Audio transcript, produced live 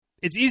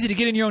it's easy to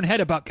get in your own head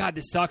about, God,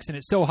 this sucks and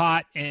it's so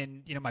hot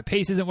and, my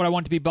pace isn't what I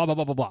want it to be, blah, blah,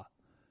 blah, blah, blah.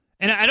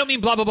 And I don't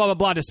mean blah, blah, blah, blah,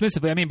 blah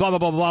dismissively. I mean blah, blah,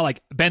 blah, blah, blah,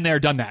 like been there,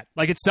 done that.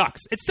 Like it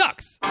sucks. It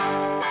sucks.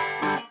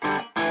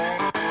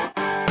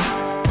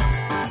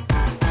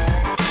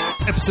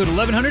 Episode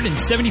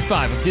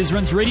 1175 of Diz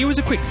Runs Radio is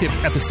a quick tip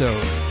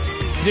episode.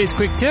 Today's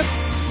quick tip,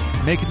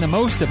 making the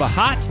most of a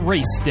hot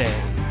race day.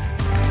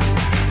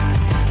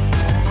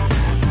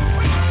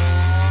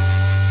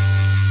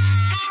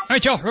 All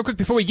right, y'all, real quick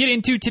before we get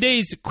into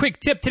today's quick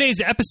tip, today's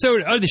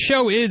episode of the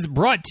show is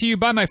brought to you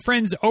by my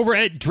friends over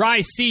at Dry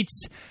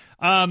Seats,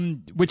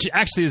 which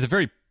actually is a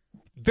very,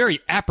 very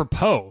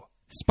apropos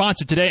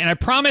sponsor today. And I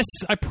promise,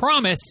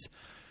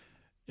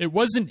 it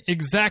wasn't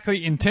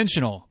exactly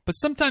intentional, but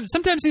sometimes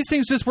these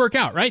things just work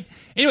out, right?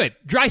 Anyway,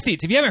 Dry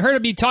Seats. If you haven't heard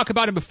of me talk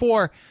about them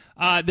before,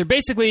 they're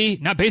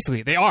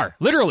they are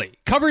literally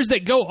covers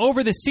that go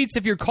over the seats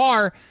of your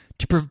car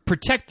to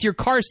protect your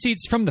car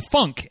seats from the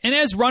funk. And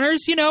as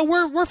runners,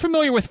 we're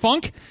familiar with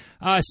funk,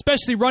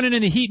 especially running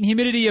in the heat and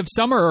humidity of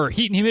summer or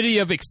heat and humidity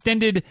of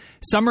extended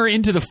summer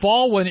into the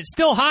fall when it's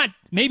still hot,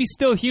 maybe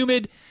still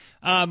humid.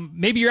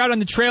 Maybe you're out on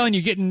the trail and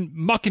you're getting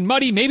muck and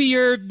muddy. Maybe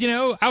you're,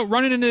 out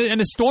running and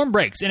a storm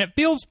breaks and it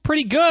feels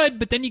pretty good,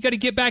 but then you got to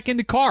get back in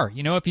the car.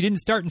 If you didn't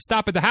start and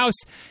stop at the house,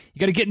 you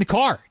got to get in the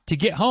car to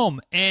get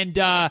home. And,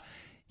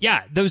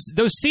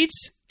 those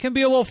seats can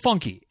be a little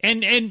funky.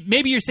 And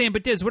maybe you're saying,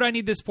 but Diz, what do I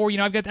need this for?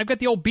 I've got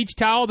the old beach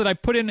towel that I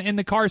put in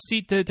the car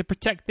seat to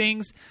protect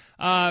things,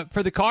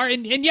 for the car.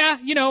 And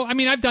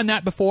I've done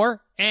that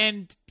before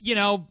and,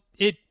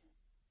 it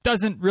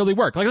doesn't really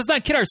work. Like, let's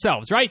not kid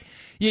ourselves, right?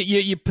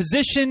 You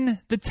position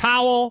the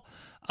towel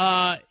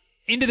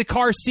into the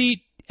car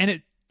seat, and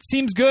it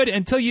seems good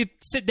until you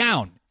sit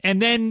down, and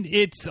then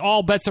it's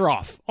all bets are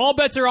off. All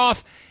bets are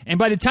off, and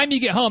by the time you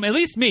get home, at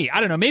least me,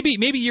 I don't know,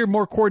 maybe you're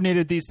more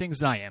coordinated at these things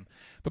than I am.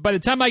 But by the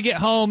time I get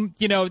home,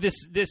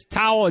 this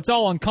towel, it's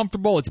all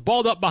uncomfortable. It's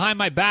balled up behind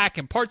my back,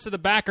 and parts of the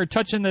back are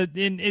touching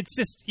it's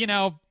just,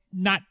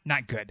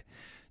 not good.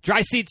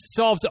 Dry Seats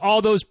solves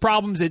all those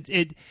problems.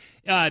 It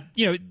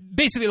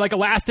basically like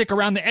elastic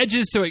around the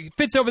edges so it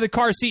fits over the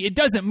car seat. It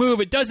doesn't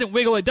move. It doesn't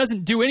wiggle. It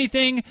doesn't do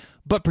anything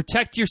but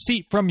protect your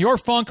seat from your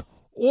funk,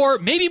 or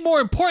maybe more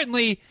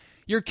importantly,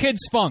 your kids'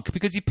 funk,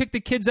 because you pick the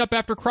kids up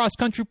after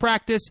cross-country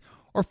practice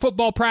or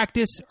football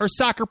practice or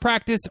soccer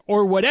practice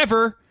or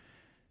whatever.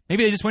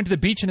 Maybe they just went to the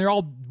beach and they're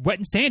all wet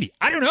and sandy.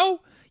 I don't know.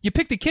 You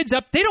pick the kids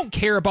up. They don't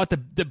care about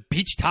the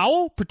beach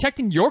towel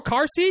protecting your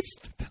car seats.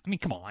 I mean,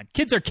 come on.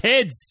 Kids are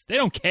kids. They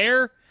don't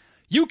care.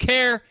 You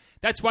care.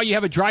 That's why you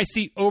have a Dry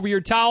Seat over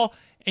your towel,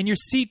 and your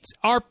seats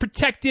are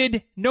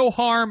protected. No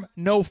harm,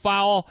 no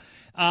foul.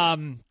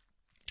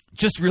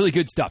 Just really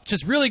good stuff.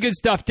 Just really good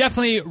stuff.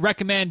 Definitely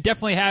recommend.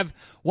 Definitely have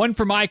one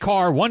for my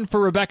car, one for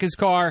Rebecca's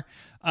car.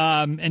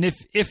 And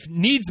if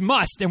needs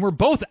must, and we're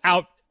both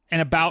out and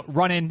about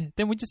running,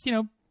 then we just,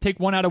 take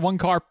one out of one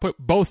car, put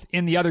both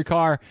in the other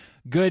car.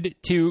 Good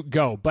to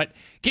go. But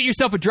get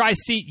yourself a Dry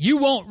Seat. You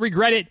won't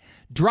regret it.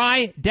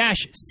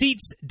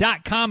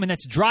 Dry-seats.com, and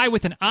that's dry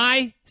with an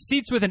I,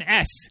 seats with an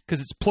S, because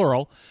it's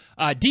plural.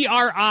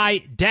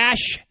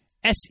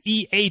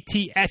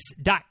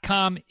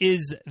 DRI-SEATS.com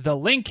is the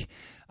link.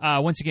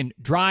 Once again,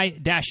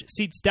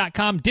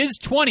 dry-seats.com.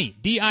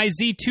 Diz20,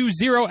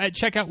 DIZ20 at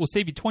checkout will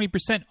save you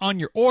 20% on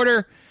your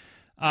order.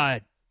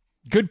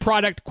 Good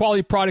product,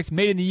 quality product,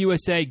 made in the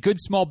USA, good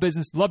small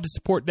business. Love to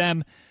support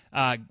them.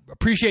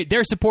 Appreciate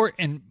their support,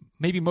 and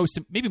maybe most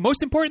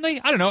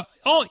importantly, I don't know,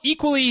 all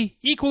equally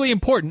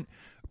important,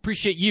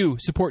 appreciate you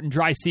supporting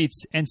Dry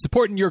Seats and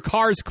supporting your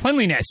car's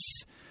cleanliness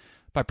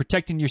by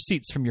protecting your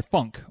seats from your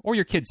funk or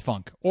your kids'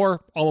 funk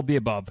or all of the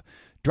above.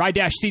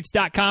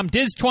 Dry-seats.com,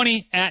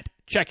 Diz20 at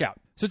checkout.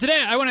 So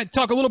today I want to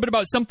talk a little bit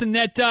about something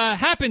that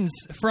happens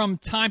from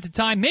time to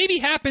time, maybe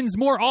happens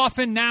more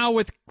often now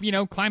with,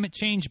 climate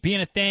change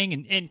being a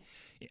thing. And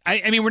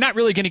I mean, we're not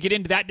really going to get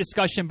into that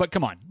discussion, but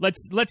come on,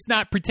 let's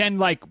not pretend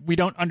like we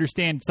don't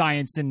understand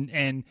science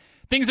and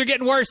things are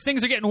getting worse,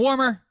 things are getting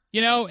warmer,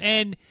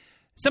 and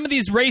some of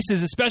these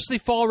races, especially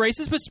fall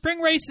races, but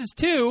spring races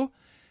too,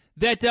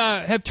 that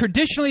have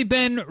traditionally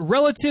been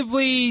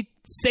relatively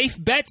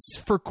safe bets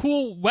for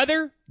cool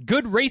weather,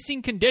 good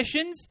racing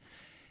conditions.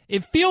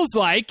 It feels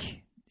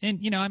like,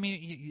 and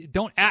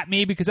don't at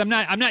me because I'm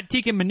not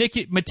taking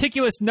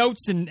meticulous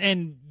notes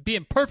and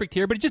being perfect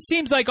here, but it just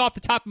seems like off the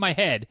top of my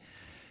head,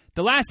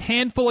 the last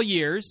handful of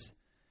years,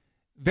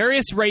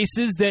 various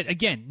races that,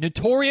 again,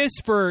 notorious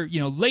for,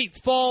 late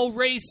fall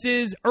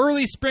races,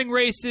 early spring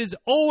races,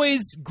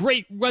 always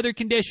great weather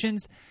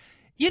conditions,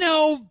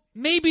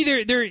 maybe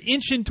they're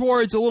inching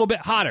towards a little bit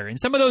hotter. And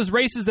some of those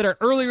races that are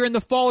earlier in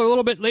the fall or a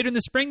little bit later in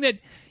the spring that,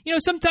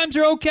 sometimes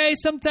are okay,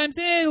 sometimes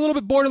a little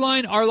bit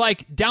borderline, are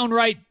like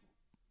downright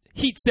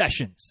heat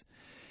sessions.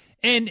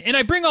 And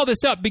I bring all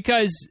this up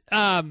because,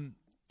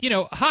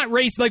 hot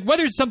race, like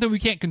weather's something we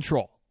can't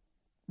control.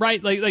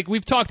 Right? Like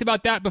we've talked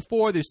about that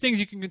before. There's things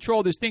you can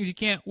control. There's things you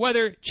can't.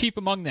 Weather, chief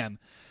among them.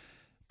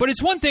 But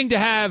it's one thing to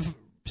have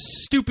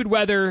stupid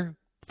weather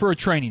for a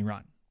training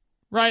run,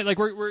 right? Like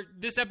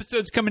this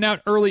episode's coming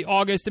out early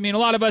August. I mean, a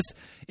lot of us,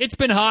 it's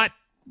been hot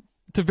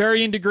to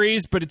varying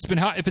degrees, but it's been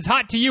hot. If it's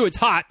hot to you, it's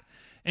hot.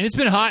 And it's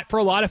been hot for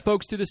a lot of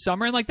folks through the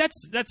summer. And like,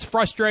 that's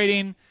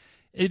frustrating.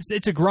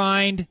 It's a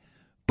grind.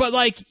 But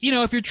like,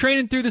 if you're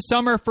training through the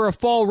summer for a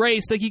fall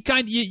race, like you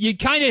kind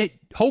of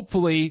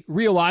hopefully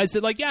realize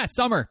that like, yeah,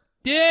 summer,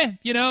 yeah,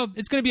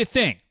 it's going to be a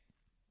thing.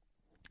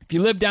 If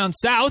you live down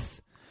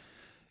south,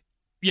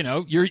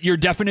 your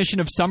definition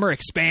of summer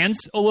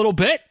expands a little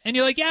bit, and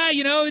you're like, yeah,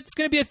 it's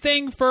going to be a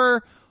thing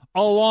for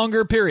a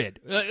longer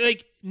period.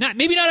 Like,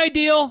 maybe not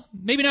ideal,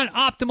 maybe not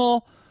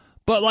optimal,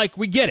 but like,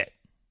 we get it.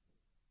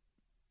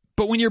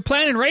 But when you're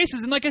planning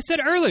races, and like I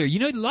said earlier,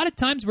 a lot of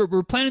times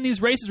we're planning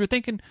these races, we're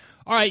thinking,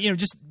 all right,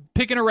 just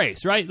picking a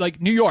race, right? Like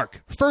New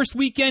York, first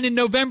weekend in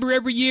November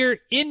every year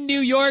in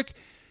New York,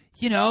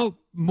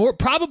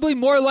 probably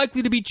more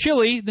likely to be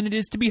chilly than it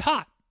is to be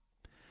hot.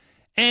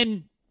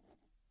 And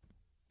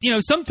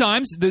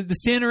sometimes the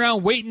standing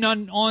around waiting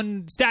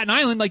on Staten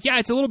Island, like, yeah,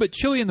 it's a little bit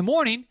chilly in the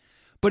morning,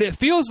 but it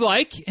feels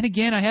like, and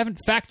again, I haven't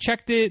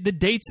fact-checked the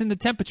dates and the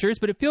temperatures,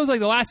 but it feels like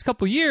the last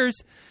couple of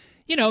years,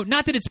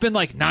 not that it's been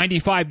like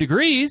 95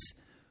 degrees,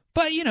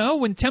 but,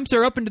 when temps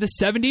are up into the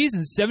 70s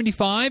and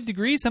 75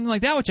 degrees, something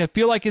like that, which I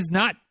feel like is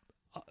not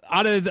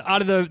out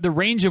of the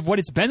range of what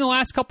it's been the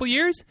last couple of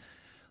years,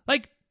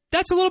 like,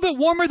 that's a little bit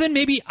warmer than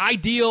maybe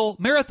ideal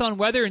marathon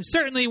weather, and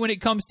certainly when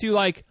it comes to,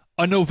 like,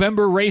 a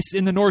November race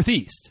in the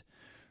Northeast,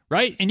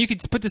 right? And you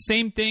could put the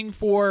same thing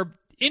for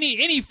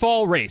any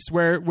fall race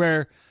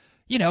where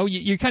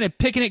you're kind of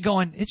picking it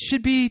going, it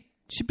should be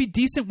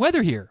decent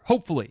weather here,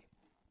 hopefully.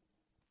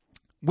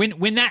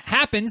 When that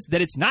happens,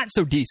 that it's not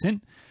so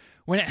decent,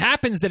 when it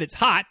happens that it's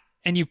hot,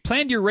 and you've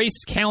planned your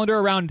race calendar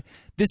around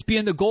this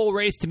being the goal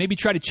race to maybe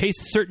try to chase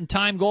a certain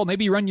time goal,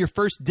 maybe you run your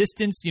first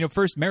distance,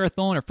 first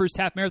marathon or first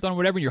half marathon or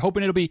whatever, and you're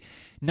hoping it'll be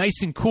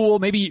nice and cool.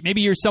 Maybe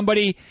you're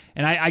somebody,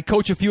 and I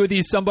coach a few of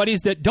these somebodies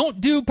that don't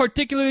do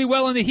particularly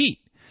well in the heat.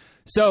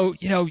 So,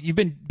 you've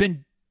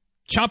been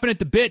chomping at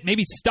the bit,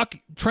 maybe stuck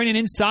training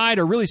inside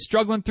or really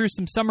struggling through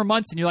some summer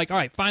months, and you're like, all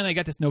right, finally I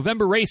got this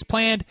November race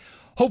planned.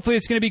 Hopefully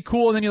it's going to be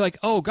cool. And then you're like,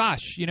 oh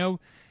gosh,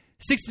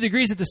 60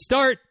 degrees at the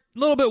start, a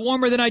little bit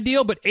warmer than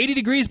ideal, but 80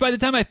 degrees by the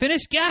time I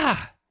finish? Yeah,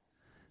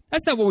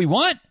 that's not what we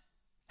want.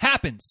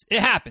 Happens. It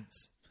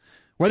happens.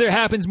 Whether it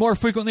happens more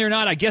frequently or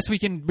not, I guess we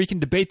can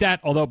debate that,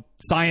 although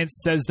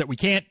science says that we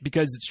can't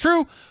because it's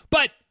true.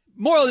 But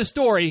moral of the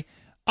story,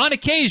 on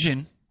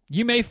occasion,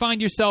 you may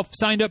find yourself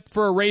signed up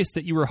for a race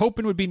that you were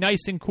hoping would be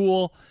nice and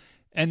cool,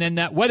 and then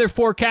that weather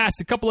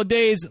forecast a couple of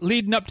days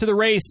leading up to the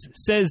race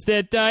says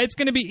that it's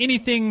going to be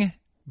anything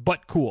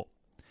but cool.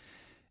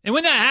 And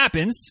when that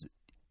happens,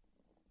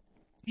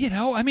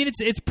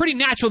 it's pretty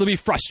natural to be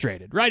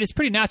frustrated, right? It's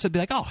pretty natural to be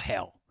like, oh,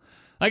 hell.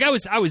 Like, I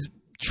was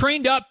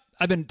trained up.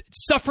 I've been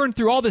suffering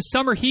through all the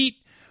summer heat,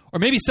 or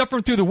maybe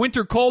suffering through the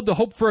winter cold to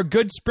hope for a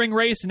good spring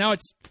race, and now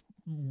it's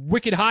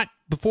wicked hot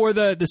before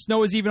the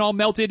snow is even all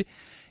melted.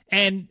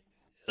 And,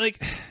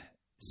 like,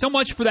 so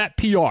much for that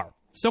PR.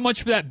 So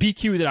much for that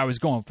BQ that I was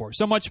going for.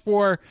 So much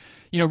for,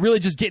 really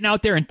just getting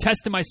out there and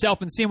testing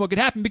myself and seeing what could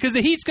happen, because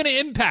the heat's going to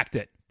impact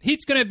it.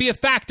 Heat's going to be a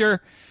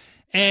factor.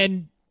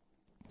 And,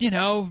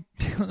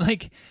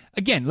 like,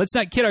 again, let's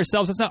not kid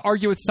ourselves. Let's not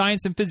argue with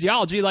science and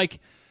physiology. Like,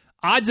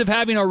 odds of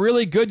having a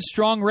really good,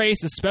 strong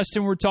race,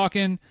 especially when we're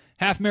talking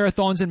half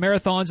marathons and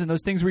marathons and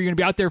those things where you're going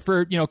to be out there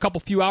for, a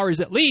few hours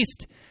at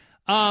least,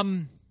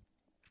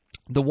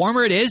 the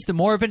warmer it is, the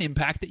more of an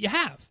impact that you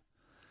have.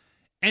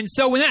 And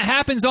so when that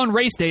happens on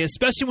race day,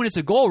 especially when it's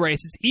a goal race,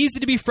 it's easy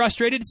to be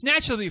frustrated. It's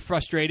natural to be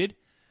frustrated.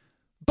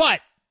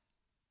 But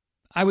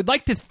I would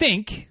like to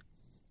think,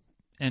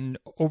 and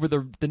over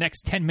the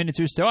next 10 minutes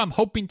or so, I'm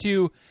hoping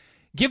to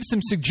give some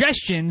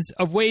suggestions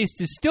of ways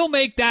to still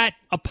make that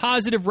a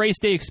positive race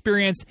day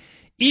experience,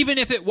 even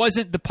if it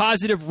wasn't the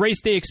positive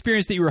race day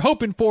experience that you were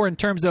hoping for in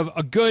terms of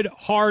a good,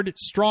 hard,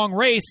 strong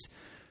race,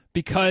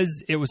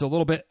 because it was a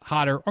little bit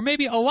hotter, or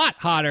maybe a lot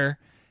hotter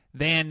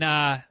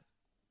than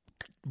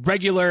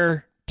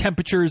regular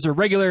temperatures or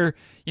regular,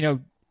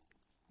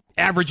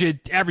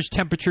 average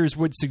temperatures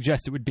would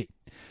suggest it would be.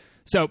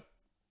 So,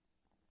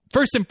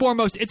 first and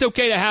foremost, it's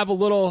okay to have a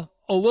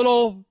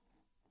little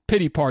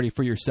pity party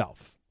for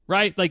yourself,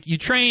 right? Like, you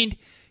trained,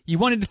 you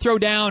wanted to throw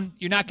down,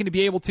 you're not going to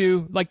be able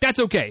to. Like, that's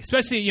okay.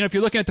 Especially, if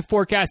you're looking at the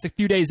forecast a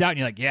few days out and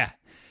you're like, yeah,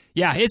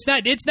 it's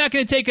not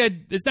going to take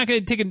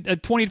a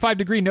 25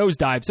 degree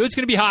nosedive. So it's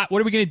going to be hot.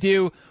 What are we going to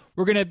do?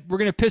 We're going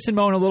to piss and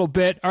moan a little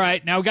bit. All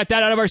right, now we got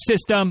that out of our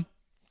system.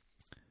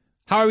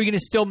 How are we going to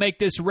still make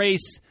this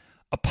race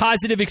a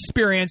positive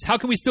experience? How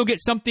can we still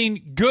get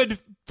something good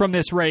from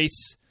this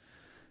race?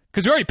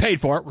 Because we already paid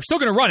for it. We're still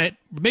going to run it.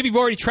 Maybe we've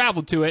already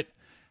traveled to it.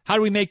 How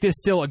do we make this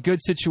still a good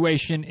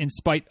situation in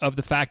spite of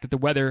the fact that the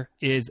weather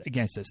is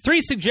against us? 3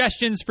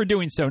 suggestions for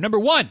doing so. Number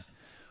 1,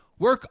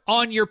 work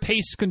on your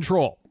pace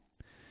control.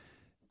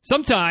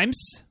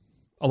 Sometimes,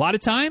 a lot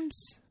of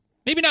times,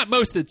 maybe not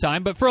most of the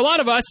time, but for a lot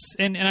of us,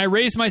 and I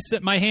raise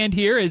my hand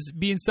here as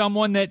being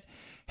someone that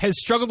has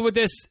struggled with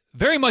this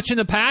very much in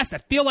the past. I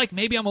feel like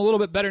maybe I'm a little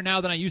bit better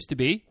now than I used to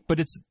be, but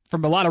it's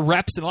from a lot of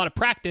reps and a lot of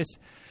practice.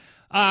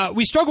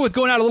 We struggle with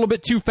going out a little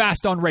bit too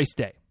fast on race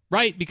day,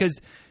 right? Because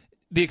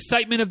the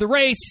excitement of the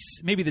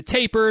race, maybe the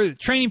taper, the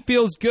training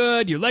feels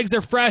good, your legs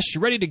are fresh,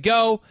 you're ready to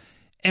go,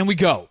 and we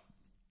go.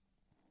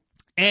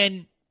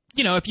 And,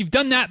 if you've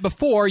done that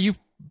before, you've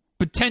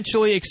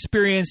potentially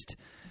experienced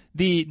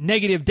the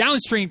negative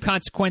downstream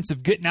consequence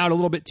of getting out a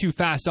little bit too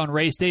fast on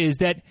race day is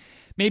that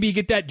maybe you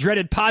get that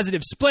dreaded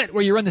positive split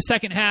where you run the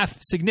second half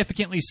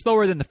significantly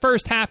slower than the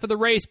first half of the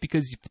race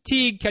because your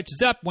fatigue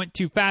catches up, went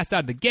too fast out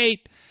of the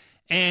gate,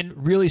 and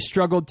really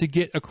struggled to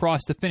get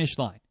across the finish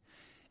line.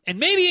 And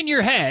maybe in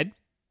your head,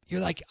 you're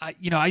like, I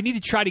need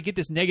to try to get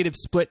this negative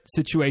split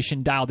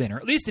situation dialed in, or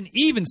at least an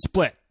even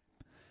split.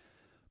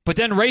 But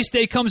then race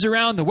day comes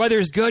around, the weather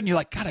is good, and you're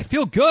like, God, I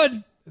feel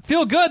good.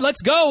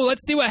 Let's go.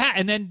 Let's see what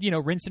happens. And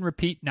then, rinse and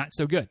repeat, not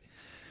so good.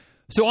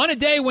 So on a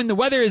day when the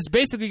weather is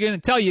basically going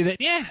to tell you that,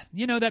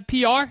 that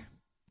PR,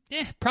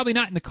 probably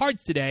not in the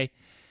cards today,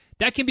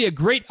 that can be a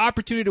great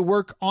opportunity to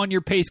work on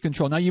your pace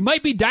control. Now, you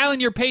might be dialing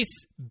your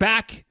pace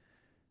back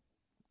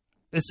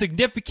a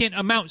significant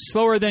amount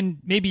slower than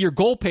maybe your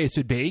goal pace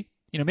would be.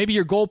 Maybe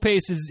your goal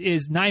pace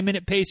is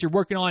 9-minute pace. You're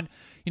working on,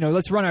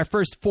 let's run our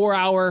first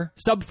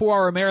sub 4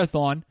 hour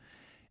marathon.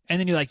 And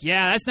then you're like,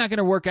 yeah, that's not going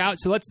to work out.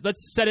 So let's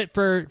set it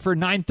for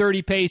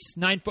 9:30 pace,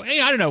 9:40.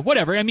 I don't know,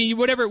 whatever. I mean,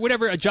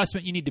 whatever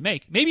adjustment you need to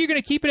make. Maybe you're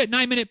going to keep it at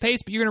 9-minute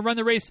pace, but you're going to run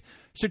the race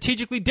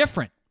strategically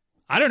different.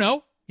 I don't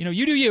know.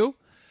 You do you.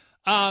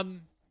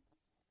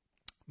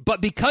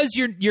 But because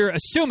you're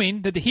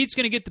assuming that the heat's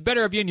going to get the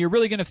better of you and you're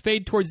really going to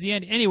fade towards the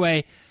end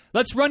anyway,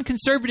 let's run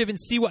conservative and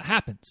see what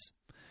happens.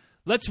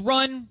 Let's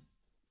run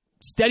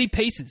steady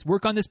paces.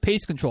 Work on this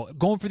pace control.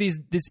 Going for this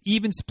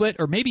even split,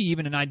 or maybe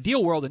even an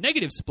ideal world, a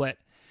negative split.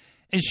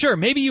 And sure,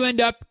 maybe you end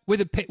up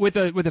with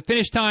a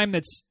finish time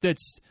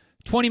that's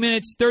 20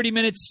 minutes, 30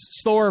 minutes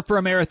slower for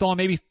a marathon,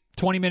 maybe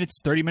 20 minutes,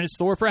 30 minutes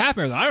slower for a half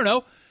marathon. I don't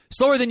know,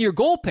 slower than your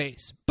goal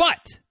pace.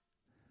 But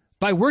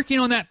by working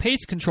on that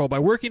pace control, by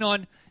working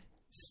on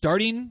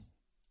starting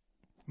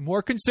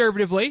more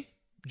conservatively,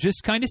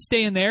 just kind of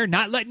staying there,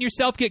 not letting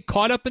yourself get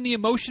caught up in the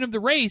emotion of the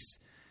race,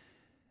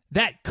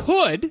 that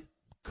could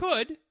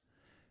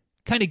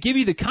kind of give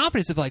you the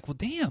confidence of like, well,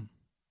 damn,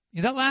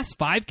 that last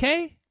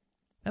 5K,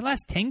 that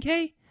last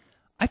 10K,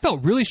 I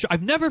felt really strong.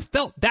 I've never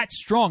felt that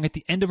strong at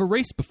the end of a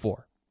race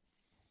before.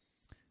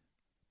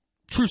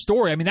 True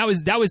story. I mean, that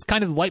was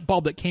kind of the light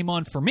bulb that came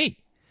on for me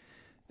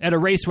at a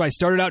race where I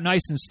started out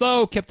nice and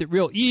slow, kept it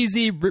real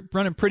easy,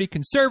 running pretty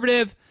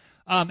conservative.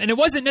 And it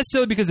wasn't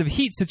necessarily because of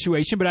heat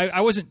situation, but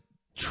I wasn't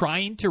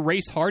trying to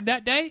race hard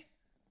that day.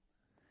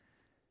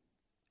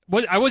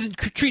 I wasn't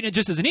treating it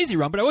just as an easy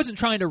run, but I wasn't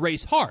trying to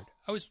race hard.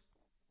 I was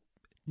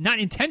not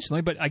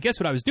intentionally, but I guess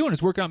what I was doing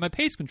is working on my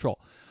pace control.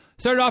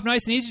 Started off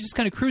nice and easy, just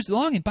kind of cruised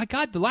along, and by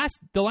God, the last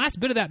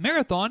bit of that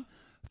marathon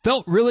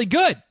felt really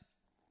good.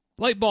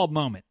 Light bulb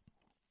moment.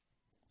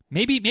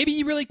 Maybe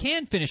you really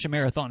can finish a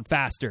marathon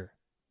faster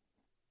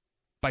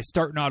by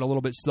starting out a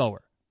little bit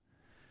slower.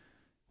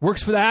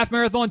 Works for the half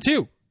marathon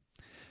too.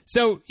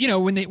 So,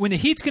 when the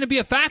heat's going to be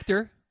a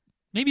factor,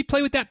 maybe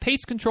play with that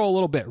pace control a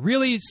little bit.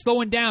 Really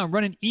slowing down,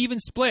 running even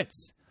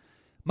splits.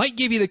 Might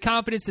give you the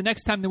confidence the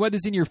next time the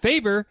weather's in your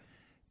favor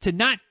to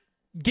not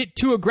get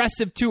too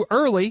aggressive too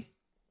early.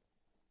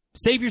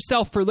 Save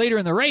yourself for later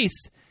in the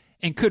race,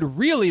 and could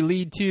really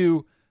lead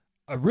to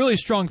a really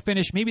strong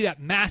finish, maybe that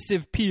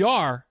massive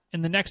PR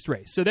in the next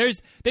race. So there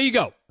you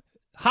go.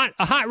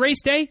 A hot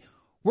race day,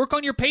 work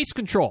on your pace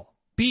control.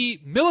 Be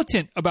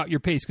militant about your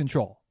pace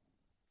control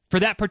for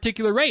that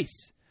particular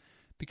race,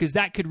 because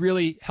that could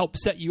really help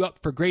set you up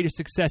for greater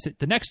success at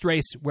the next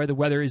race where the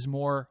weather is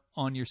more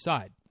on your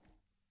side.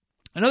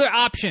 Another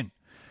option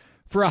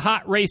for a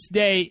hot race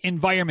day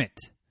environment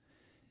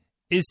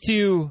is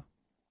to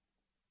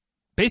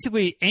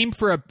basically aim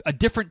for a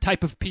different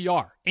type of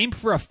PR. Aim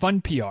for a fun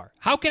PR.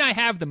 How can I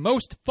have the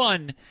most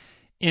fun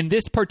in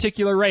this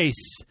particular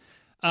race?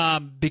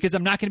 Because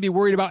I'm not going to be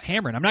worried about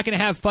hammering. I'm not going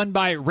to have fun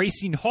by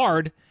racing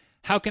hard.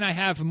 How can I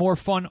have more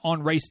fun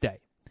on race day?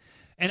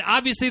 And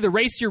obviously the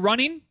race you're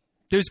running,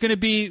 there's going to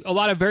be a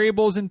lot of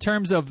variables in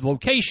terms of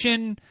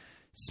location,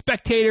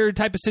 spectator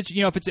type of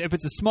situation. If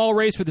it's a small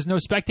race where there's no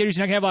spectators,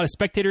 you're not going to have a lot of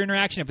spectator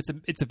interaction. If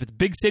it's a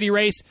big city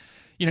race,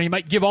 you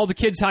might give all the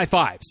kids high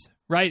fives.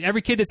 Right?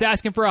 Every kid that's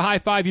asking for a high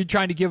five, you're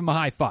trying to give them a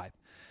high five.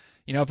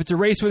 If it's a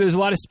race where there's a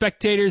lot of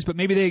spectators, but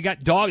maybe they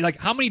got dogs, like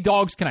how many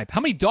dog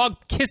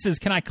kisses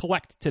can I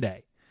collect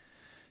today?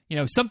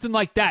 Something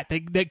like that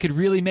could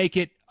really make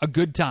it a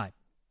good time.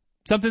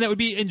 Something that would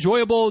be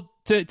enjoyable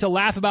to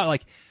laugh about.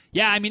 Like,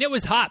 yeah, I mean, it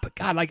was hot, but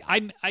God, like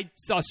I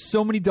saw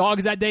so many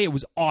dogs that day. It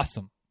was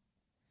awesome.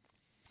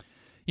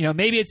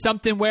 Maybe it's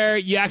something where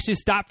you actually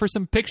stop for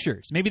some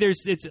pictures. Maybe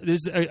there's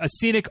a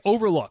scenic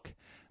overlook.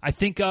 I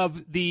think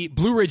of the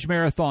Blue Ridge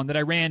Marathon that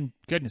I ran,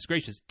 goodness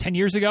gracious, 10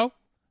 years ago,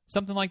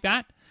 something like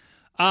that.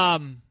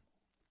 And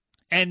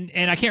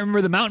I can't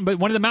remember the mountain, but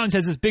one of the mountains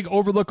has this big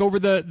overlook over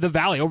the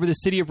valley, over the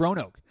city of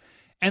Roanoke.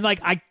 And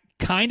like I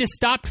kind of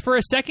stopped for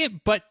a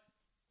second, but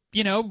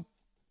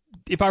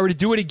if I were to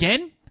do it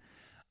again,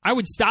 I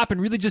would stop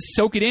and really just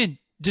soak it in.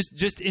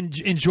 Just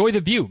enjoy the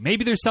view.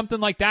 Maybe there's something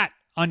like that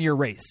on your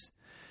race.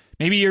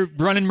 Maybe you're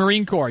running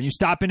Marine Corps and you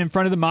stop in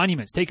front of the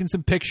monuments, taking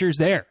some pictures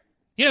there.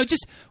 You know,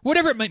 just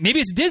whatever it might. Maybe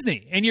it's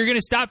Disney and you're going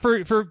to stop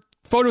for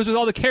photos with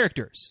all the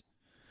characters.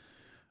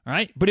 All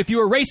right. But if you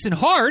were racing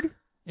hard,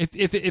 if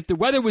the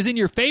weather was in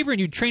your favor and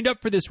you trained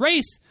up for this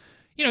race,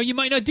 you know, you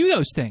might not do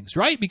those things,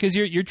 right? Because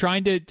you're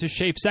trying to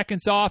shave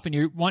seconds off and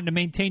you're wanting to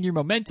maintain your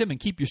momentum and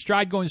keep your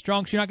stride going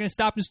strong, so you're not going to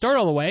stop and start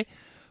all the way.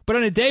 But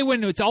on a day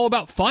when it's all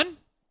about fun,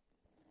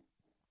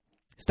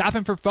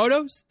 stopping for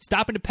photos,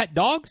 stopping to pet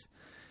dogs,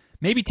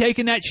 maybe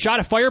taking that shot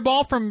of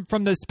Fireball from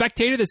the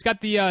spectator that's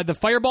got the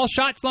Fireball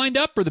shots lined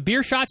up or the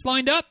beer shots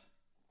lined up,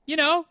 you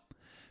know,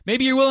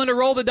 maybe you're willing to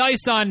roll the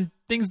dice on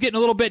things getting a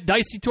little bit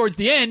dicey towards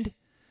the end.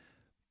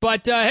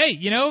 But, hey,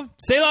 you know,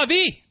 c'est la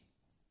vie.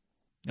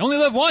 You only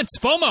live once.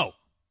 FOMO.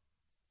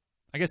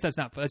 I guess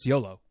that's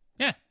YOLO.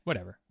 Yeah,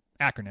 whatever.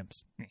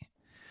 Acronyms.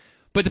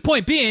 But the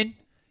point being,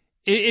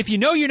 if you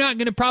know you're not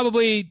going to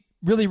probably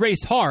really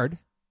race hard,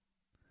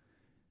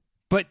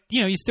 but,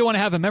 you know, you still want to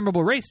have a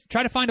memorable race,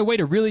 try to find a way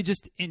to really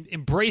just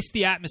embrace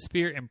the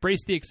atmosphere,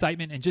 embrace the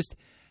excitement, and just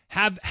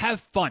have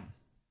fun.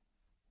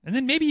 And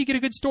then maybe you get a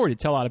good story to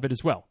tell out of it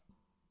as well.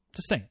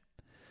 Just saying.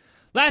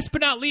 Last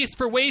but not least,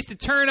 for ways to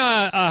turn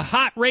a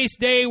hot race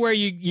day where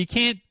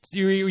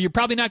you're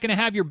probably not going to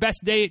have your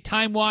best day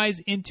time-wise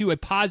into a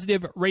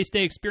positive race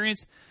day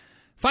experience,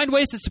 find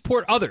ways to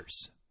support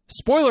others.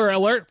 Spoiler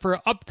alert for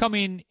an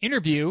upcoming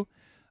interview.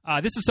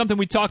 This is something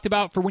we talked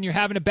about for when you're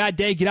having a bad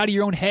day. Get out of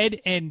your own head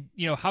and,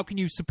 you know, how can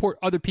you support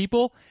other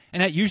people?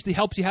 And that usually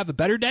helps you have a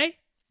better day.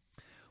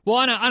 Well,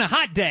 on a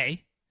hot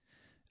day,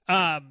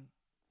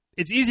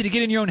 it's easy to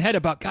get in your own head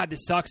about, God,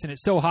 this sucks and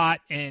it's so hot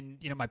and,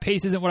 you know, my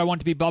pace isn't what I want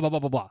it to be, blah, blah, blah,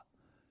 blah, blah.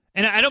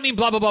 And I don't mean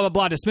blah, blah, blah, blah,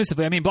 blah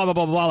dismissively. I mean blah, blah,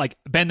 blah, blah, blah, like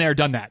been there,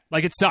 done that.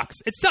 Like it sucks.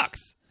 It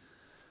sucks.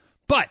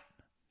 But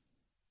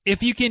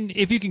if you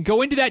can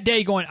go into that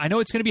day going, I know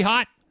it's going to be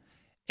hot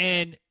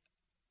and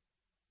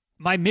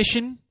my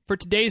mission for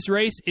today's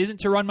race isn't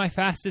to run my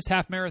fastest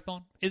half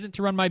marathon, isn't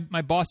to run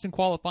my Boston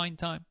qualifying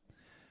time,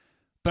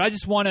 but I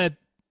just want to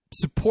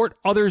support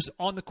others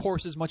on the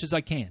course as much as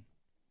I can.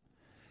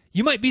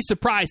 You might be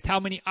surprised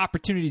how many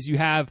opportunities you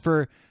have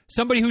for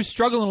somebody who's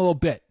struggling a little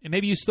bit, and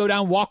maybe you slow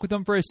down, walk with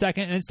them for a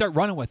second, and then start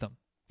running with them.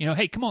 You know,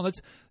 hey, come on, let's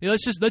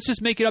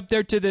just make it up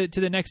there to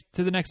the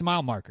next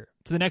mile marker,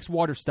 to the next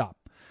water stop.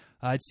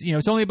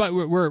 It's only about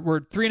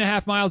we're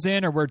 3.5 miles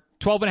in, or we're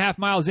 12.5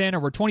 miles in,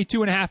 or we're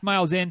 22.5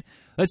 miles in.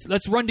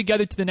 Let's run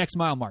together to the next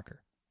mile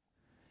marker,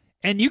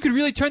 and you could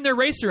really turn their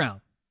race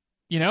around.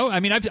 You know, I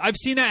mean, I've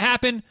seen that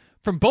happen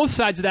from both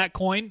sides of that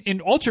coin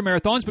in ultra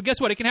marathons, but guess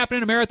what? It can happen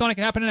in a marathon. It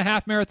can happen in a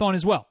half marathon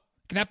as well.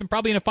 It can happen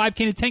probably in a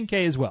 5K to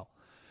 10K as well.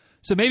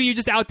 So maybe you're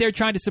just out there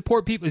trying to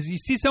support people. As you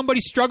see somebody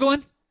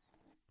struggling,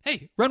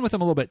 hey, run with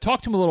them a little bit.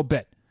 Talk to them a little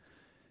bit.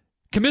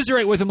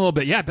 Commiserate with them a little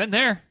bit. Yeah, been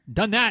there,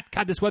 done that.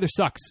 God, this weather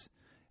sucks.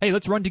 Hey,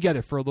 let's run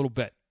together for a little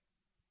bit.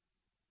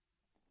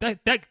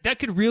 That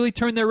could really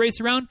turn their race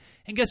around.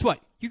 And guess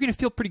what? You're going to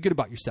feel pretty good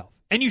about yourself.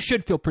 And you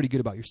should feel pretty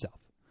good about yourself.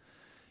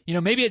 You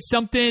know, maybe it's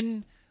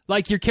something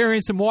like you're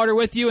carrying some water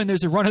with you and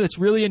there's a runner that's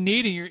really in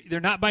need and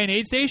they're not by an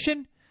aid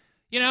station.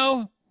 You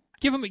know,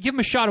 give them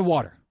a shot of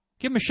water.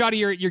 Give them a shot of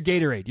your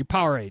Gatorade, your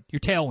Powerade, your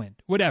Tailwind,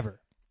 whatever.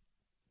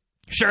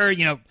 Sure,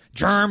 you know,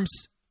 germs,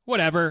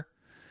 whatever.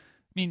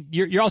 I mean,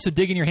 you're also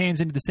digging your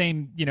hands into the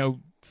same, you know,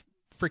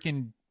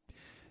 freaking,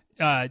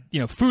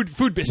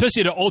 food,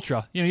 especially at an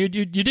ultra. You know,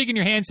 you're digging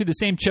your hands through the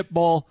same chip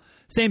bowl,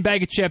 same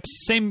bag of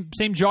chips, same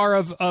jar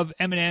of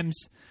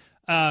M&Ms.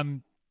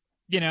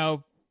 You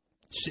know,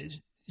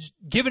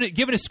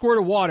 giving a squirt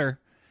of water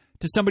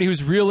to somebody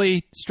who's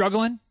really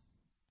struggling,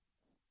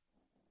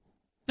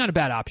 not a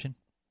bad option.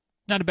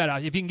 Not a bad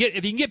option. If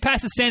you can get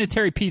past the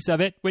sanitary piece of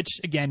it, which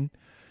again,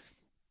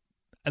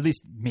 at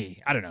least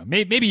me, I don't know.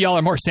 Maybe y'all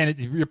are more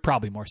sanitary. You're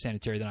probably more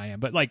sanitary than I am.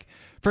 But like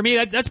for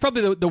me, that's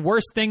probably the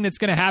worst thing that's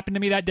going to happen to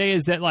me that day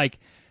is that like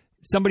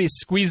somebody's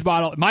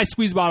my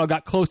squeeze bottle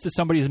got close to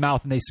somebody's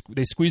mouth and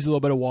they squeezed a little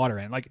bit of water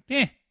in. Like,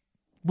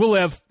 we'll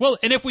live. Well,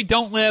 and if we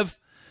don't live,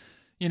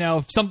 you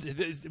know,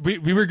 we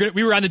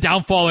were on the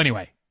downfall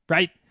anyway,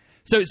 right?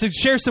 So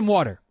share some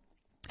water.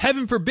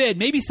 Heaven forbid,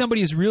 maybe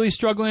somebody is really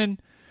struggling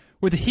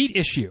with a heat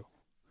issue,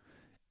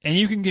 and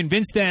you can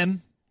convince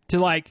them to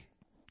like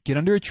get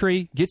under a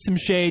tree, get some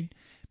shade.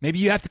 Maybe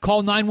you have to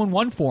call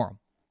 911 for them,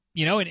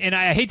 you know. And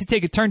I hate to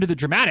take a turn to the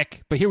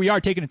dramatic, but here we are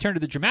taking a turn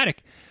to the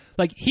dramatic.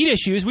 Like heat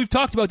issues, we've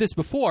talked about this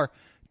before.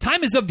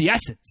 Time is of the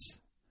essence,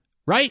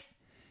 right?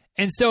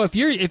 And so if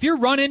you're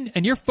running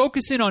and you're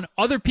focusing on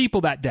other people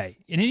that day,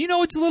 and you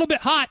know it's a little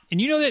bit hot, and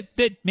you know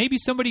that maybe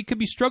somebody could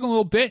be struggling a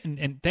little bit,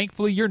 and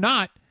thankfully you're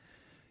not,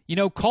 you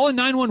know, calling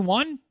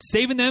 911,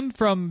 saving them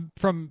from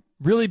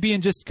really being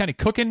just kind of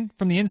cooking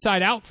from the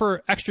inside out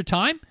for extra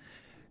time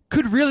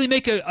could really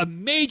make a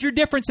major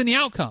difference in the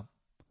outcome.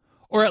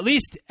 Or at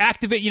least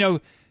activate, you know,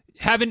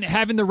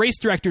 having the race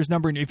director's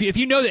number. If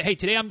you know that, hey,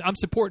 today I'm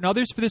supporting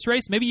others for this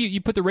race, maybe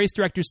you put the race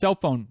director's cell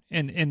phone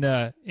in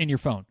your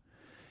phone.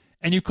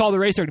 and you call the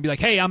race director to be like,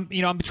 hey, I'm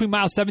between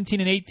miles 17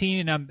 and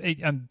 18, and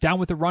I'm down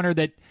with a runner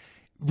that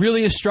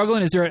really is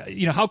struggling. Is there,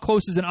 how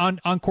close is an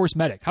on-course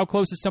medic? How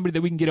close is somebody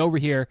that we can get over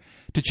here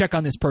to check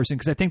on this person?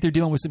 Because I think they're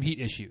dealing with some heat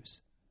issues.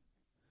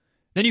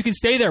 Then you can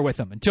stay there with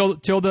them until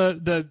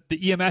the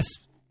EMS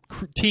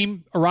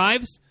team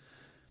arrives.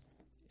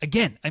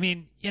 Again, I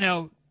mean,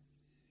 you're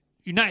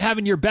not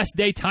having your best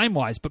day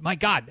time-wise, but my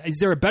God, is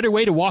there a better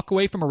way to walk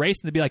away from a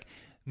race than to be like,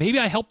 maybe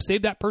I helped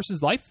save that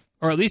person's life,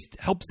 or at least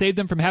help save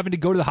them from having to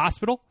go to the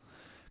hospital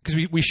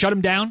because we shut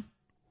them down,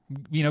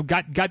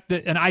 got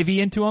an IV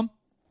into them.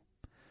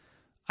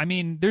 I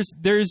mean, there's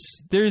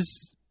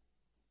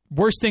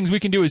worse things we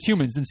can do as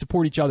humans than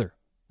support each other,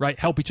 right?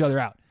 Help each other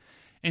out.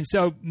 And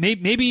so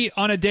maybe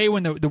on a day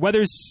when the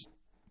weather's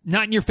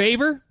not in your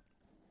favor,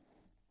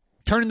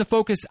 turning the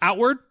focus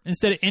outward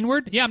instead of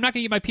inward. Yeah, I'm not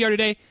going to get my PR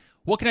today.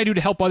 What can I do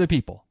to help other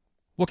people?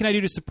 What can I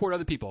do to support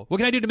other people? What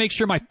can I do to make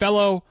sure my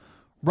fellow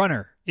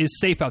runner is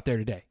safe out there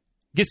today?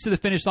 Gets to the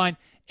finish line,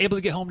 able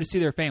to get home to see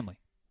their family.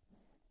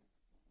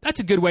 That's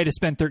a good way to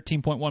spend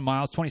 13.1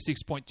 miles,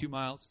 26.2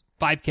 miles,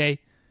 5K,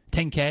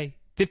 10K,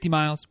 50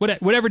 miles,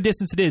 whatever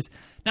distance it is.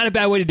 Not a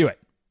bad way to do it,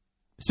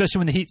 especially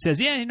when the heat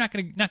says, yeah, you're not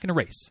going to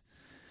race.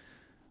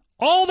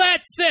 All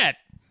that said,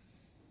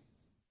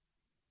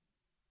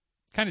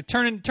 kind of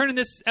turning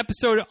this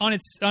episode on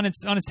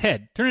its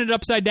head, turning it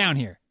upside down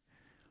here.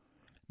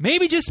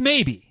 Maybe, just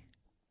maybe,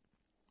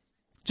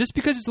 just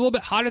because it's a little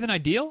bit hotter than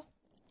ideal,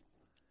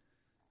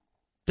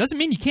 doesn't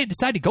mean you can't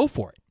decide to go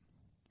for it.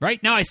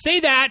 Right? Now, I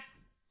say that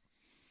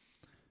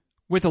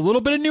with a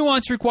little bit of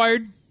nuance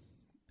required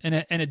and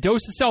a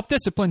dose of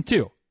self-discipline,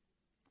 too.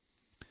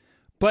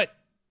 But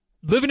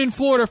living in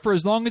Florida for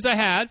as long as I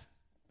had,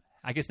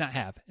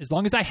 as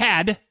long as I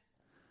had,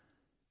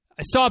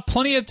 I saw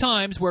plenty of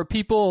times where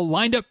people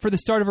lined up for the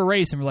start of a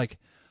race and were like,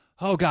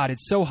 oh, God,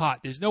 it's so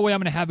hot. There's no way I'm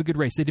going to have a good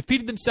race. They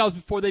defeated themselves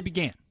before they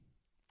began.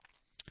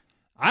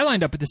 I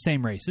lined up at the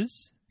same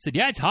races, said,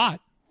 yeah, it's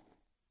hot.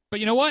 But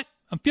you know what?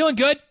 I'm feeling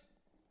good.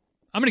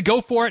 I'm going to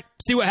go for it,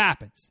 see what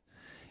happens.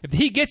 If the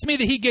heat gets me,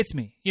 the heat gets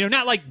me.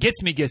 Not like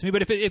gets me,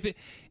 but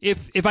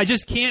if I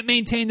just can't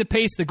maintain the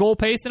pace, the goal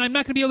pace, then I'm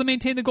not going to be able to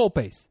maintain the goal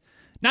pace.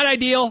 Not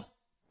ideal,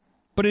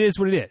 but it is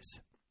what it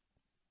is.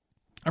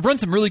 I've run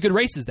some really good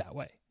races that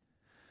way.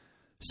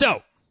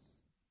 So,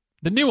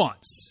 the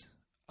nuance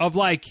of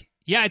like,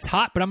 yeah, it's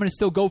hot, but I'm going to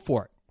still go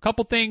for it. A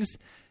couple things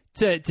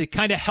to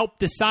kind of help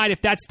decide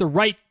if that's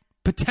the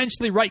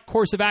potentially right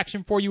course of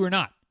action for you or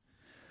not.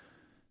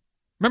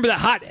 Remember that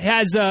hot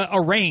has a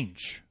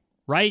range,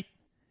 right?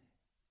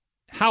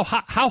 How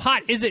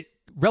hot is it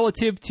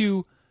relative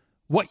to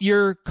what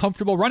you're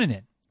comfortable running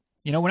in?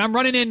 When I'm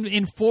running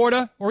in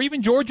Florida or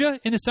even Georgia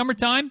in the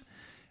summertime,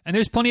 and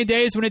there's plenty of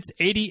days when it's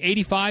 80,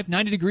 85,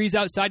 90 degrees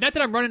outside. Not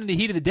that I'm running in the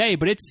heat of the day,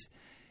 but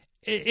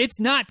it's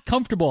not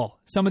comfortable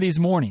some of these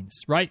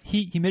mornings, right?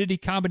 Heat, humidity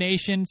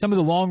combination, some of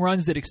the long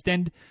runs that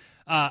extend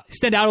out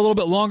a little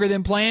bit longer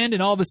than planned,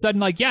 and all of a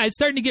sudden, it's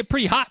starting to get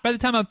pretty hot by the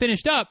time I'm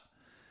finished up.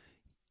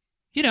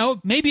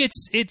 Maybe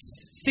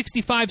it's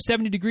 65,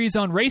 70 degrees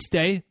on race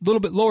day, a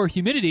little bit lower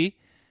humidity.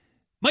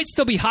 Might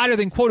still be hotter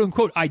than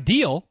quote-unquote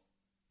ideal,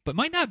 but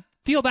might not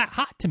feel that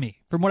hot to me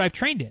from what I've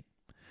trained in.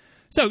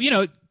 So,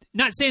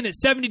 not saying that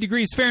 70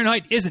 degrees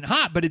Fahrenheit isn't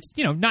hot, but it's,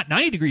 not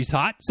 90 degrees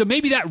hot. So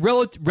maybe that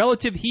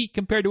relative heat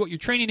compared to what you're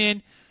training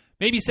in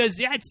maybe says,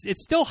 yeah,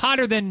 it's still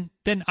hotter than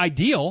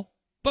ideal,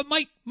 but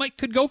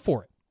could go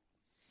for it.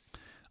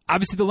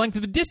 Obviously, the length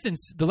of the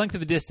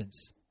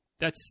distance,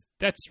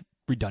 that's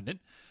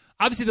redundant.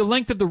 Obviously, the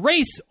length of the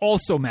race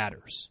also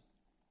matters,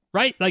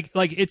 right? Like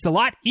it's a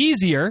lot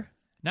easier,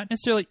 not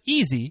necessarily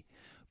easy,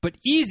 but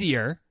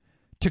easier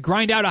to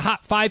grind out a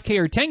hot 5K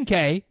or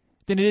 10K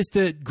than it is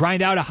to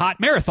grind out a hot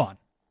marathon,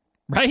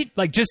 right?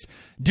 Like just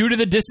due to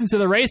the distance of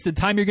the race, the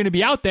time you're going to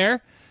be out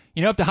there,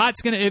 if the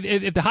hot's going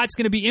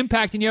to be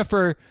impacting you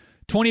for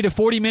 20 to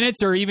 40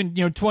 minutes or even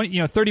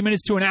 30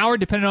 minutes to an hour,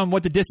 depending on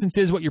what the distance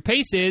is, what your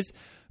pace is,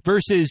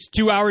 versus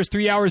 2 hours,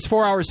 3 hours,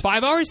 4 hours,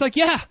 5 hours. Like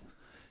yeah,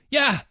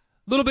 a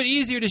little bit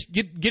easier to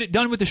get it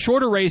done with the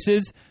shorter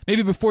races,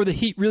 maybe before the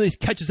heat really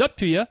catches up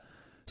to you.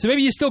 So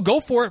maybe you still go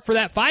for it for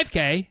that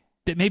 5K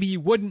that maybe you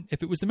wouldn't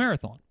if it was the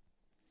marathon.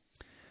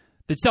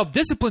 The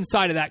self-discipline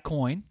side of that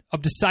coin,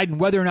 of deciding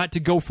whether or not to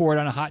go for it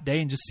on a hot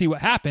day and just see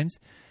what happens,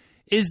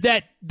 is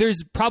that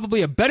there's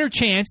probably a better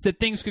chance that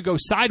things could go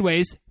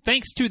sideways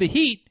thanks to the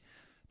heat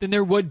than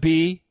there would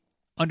be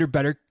under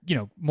better,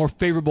 more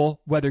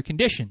favorable weather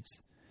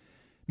conditions.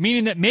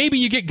 Meaning that maybe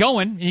you get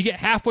going and you get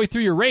halfway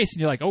through your race and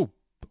you're like, oh,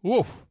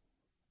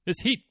 this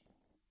heat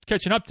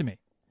catching up to me.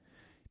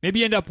 Maybe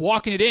you end up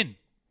walking it in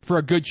for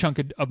a good chunk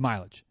of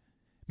mileage.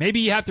 Maybe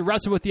you have to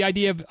wrestle with the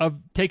idea of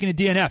taking a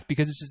DNF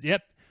because it's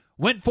just,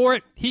 went for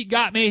it, heat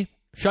got me,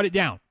 shut it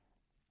down.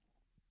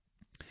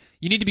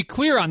 You need to be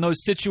clear on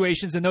those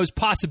situations and those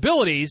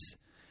possibilities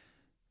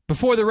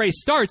before the race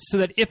starts so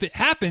that if it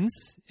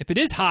happens, if it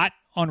is hot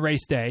on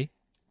race day,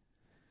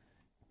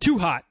 too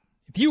hot,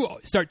 if you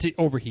start to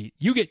overheat,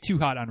 you get too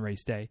hot on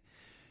race day,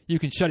 you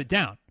can shut it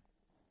down.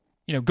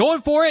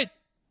 Going for it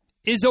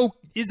is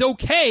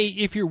okay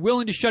if you're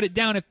willing to shut it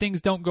down if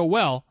things don't go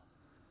well.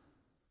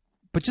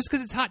 But just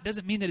because it's hot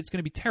doesn't mean that it's going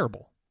to be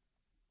terrible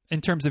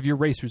in terms of your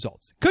race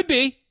results. Could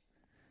be,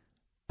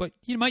 but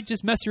you might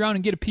just mess around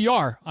and get a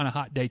PR on a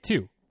hot day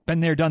too. Been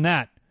there, done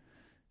that.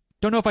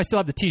 Don't know if I still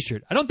have the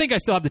T-shirt. I don't think I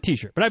still have the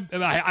T-shirt, but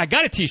I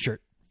got a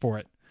T-shirt for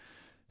it.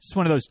 It's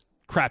one of those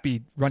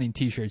crappy running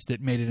T-shirts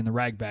that made it in the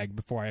rag bag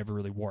before I ever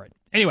really wore it.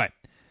 Anyway,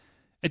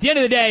 at the end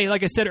of the day,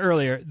 like I said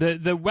earlier,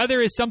 the weather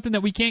is something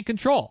that we can't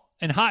control.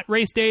 And hot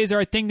race days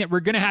are a thing that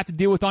we're going to have to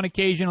deal with on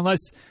occasion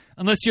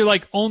unless you're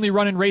like only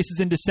running races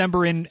in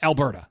December in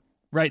Alberta,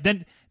 right?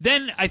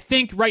 Then I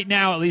think right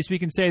now, at least, we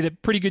can say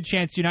that pretty good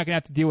chance you're not going to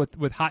have to deal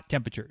with hot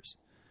temperatures.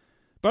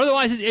 But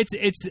otherwise,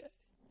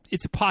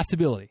 it's a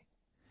possibility.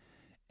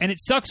 And it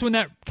sucks when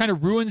that kind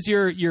of ruins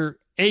your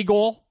A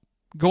goal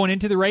going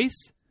into the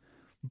race.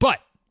 But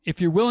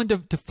if you're willing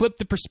to flip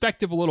the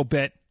perspective a little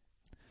bit,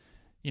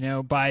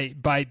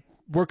 by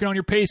working on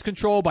your pace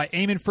control, by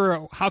aiming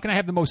for how can I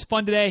have the most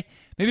fun today,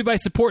 maybe by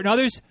supporting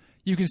others,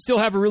 you can still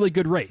have a really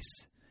good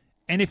race.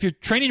 And if you're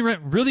training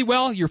really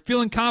well, you're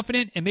feeling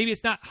confident, and maybe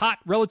it's not hot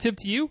relative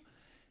to you,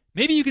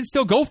 maybe you can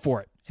still go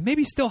for it. And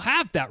maybe still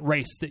have that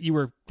race that you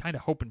were kind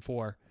of hoping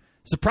for.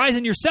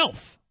 Surprising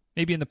yourself,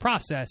 maybe in the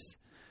process,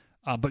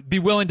 but be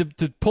willing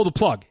to pull the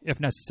plug if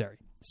necessary.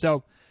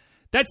 So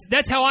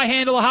that's how I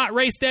handle a hot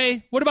race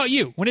day. What about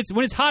you? When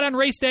it's hot on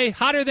race day,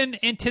 hotter than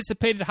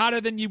anticipated,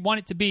 hotter than you want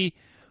it to be,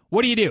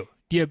 what do?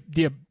 Do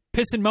you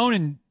piss and moan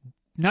and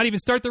not even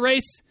start the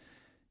race?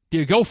 Do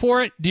you go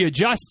for it? Do you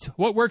adjust?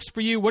 What works for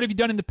you? What have you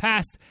done in the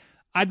past?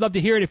 I'd love to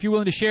hear it if you're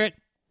willing to share it.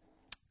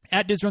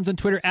 At DizRuns on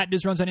Twitter, at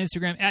DizRuns on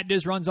Instagram, at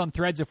DizRuns on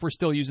Threads if we're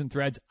still using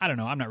Threads. I don't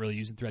know. I'm not really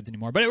using Threads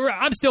anymore, but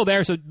I'm still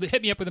there, so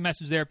hit me up with a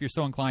message there if you're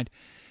so inclined.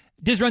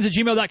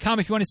 DizRuns@gmail.com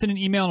if you want to send an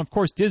email, and of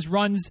course,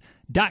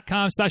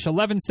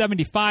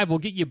 DizRuns.com/1175 will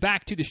get you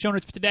back to the show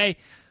notes for today.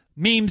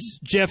 Memes,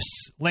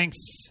 GIFs,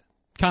 links,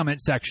 comment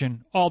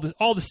section, all the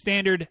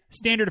standard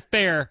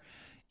affair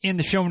in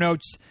the show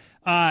notes.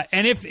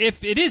 And if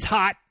it is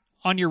hot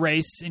on your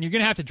race and you're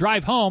going to have to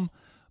drive home,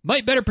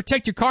 might better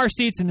protect your car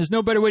seats, and there's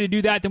no better way to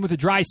do that than with a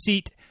dry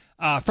seat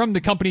from the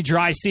company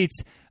Dry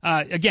Seats.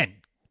 Again,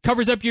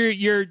 covers up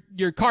your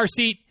car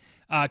seat,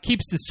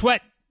 keeps the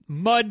sweat,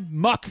 mud,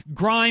 muck,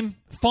 grime,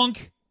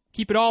 funk,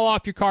 keep it all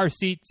off your car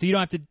seat so you don't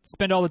have to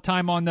spend all the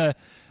time all the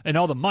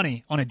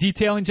money on a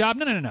detailing job.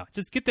 No.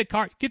 Just get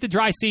the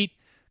dry seat,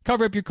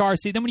 cover up your car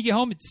seat. Then when you get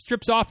home, it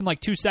strips off in like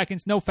 2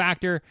 seconds, no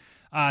factor.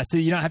 So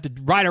you don't have to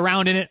ride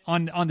around in it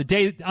on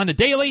the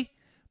daily,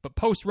 but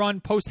post-run,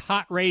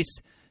 post-hot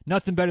race,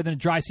 nothing better than a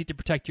dry seat to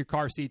protect your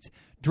car seats.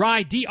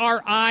 Dry,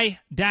 DRI-seats,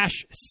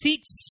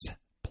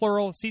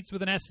 plural, seats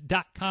with an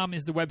S.com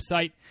is the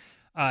website.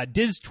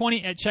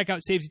 Diz20 at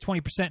checkout saves you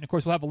 20%. And of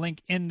course, we'll have a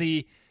link in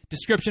the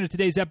description of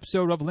today's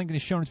episode. We'll have a link in the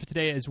show notes for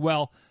today as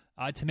well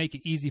to make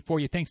it easy for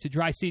you. Thanks to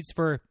Dry Seats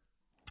for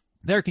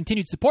their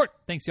continued support.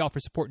 Thanks, y'all, for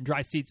supporting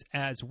Dry Seats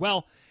as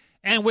well.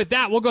 And with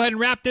that, we'll go ahead and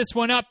wrap this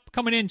one up.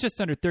 Coming in just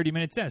under 30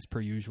 minutes, as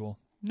per usual.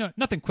 No,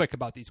 nothing quick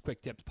about these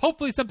quick tips.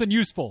 Hopefully something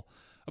useful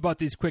about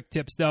these quick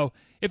tips, though.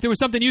 If there was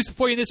something useful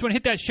for you in this one,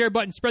 hit that share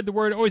button, spread the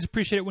word. Always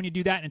appreciate it when you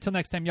do that. And until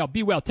next time, y'all,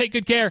 be well. Take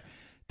good care.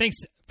 Thanks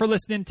for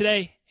listening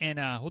today, and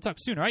we'll talk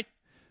soon, all right?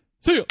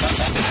 See you.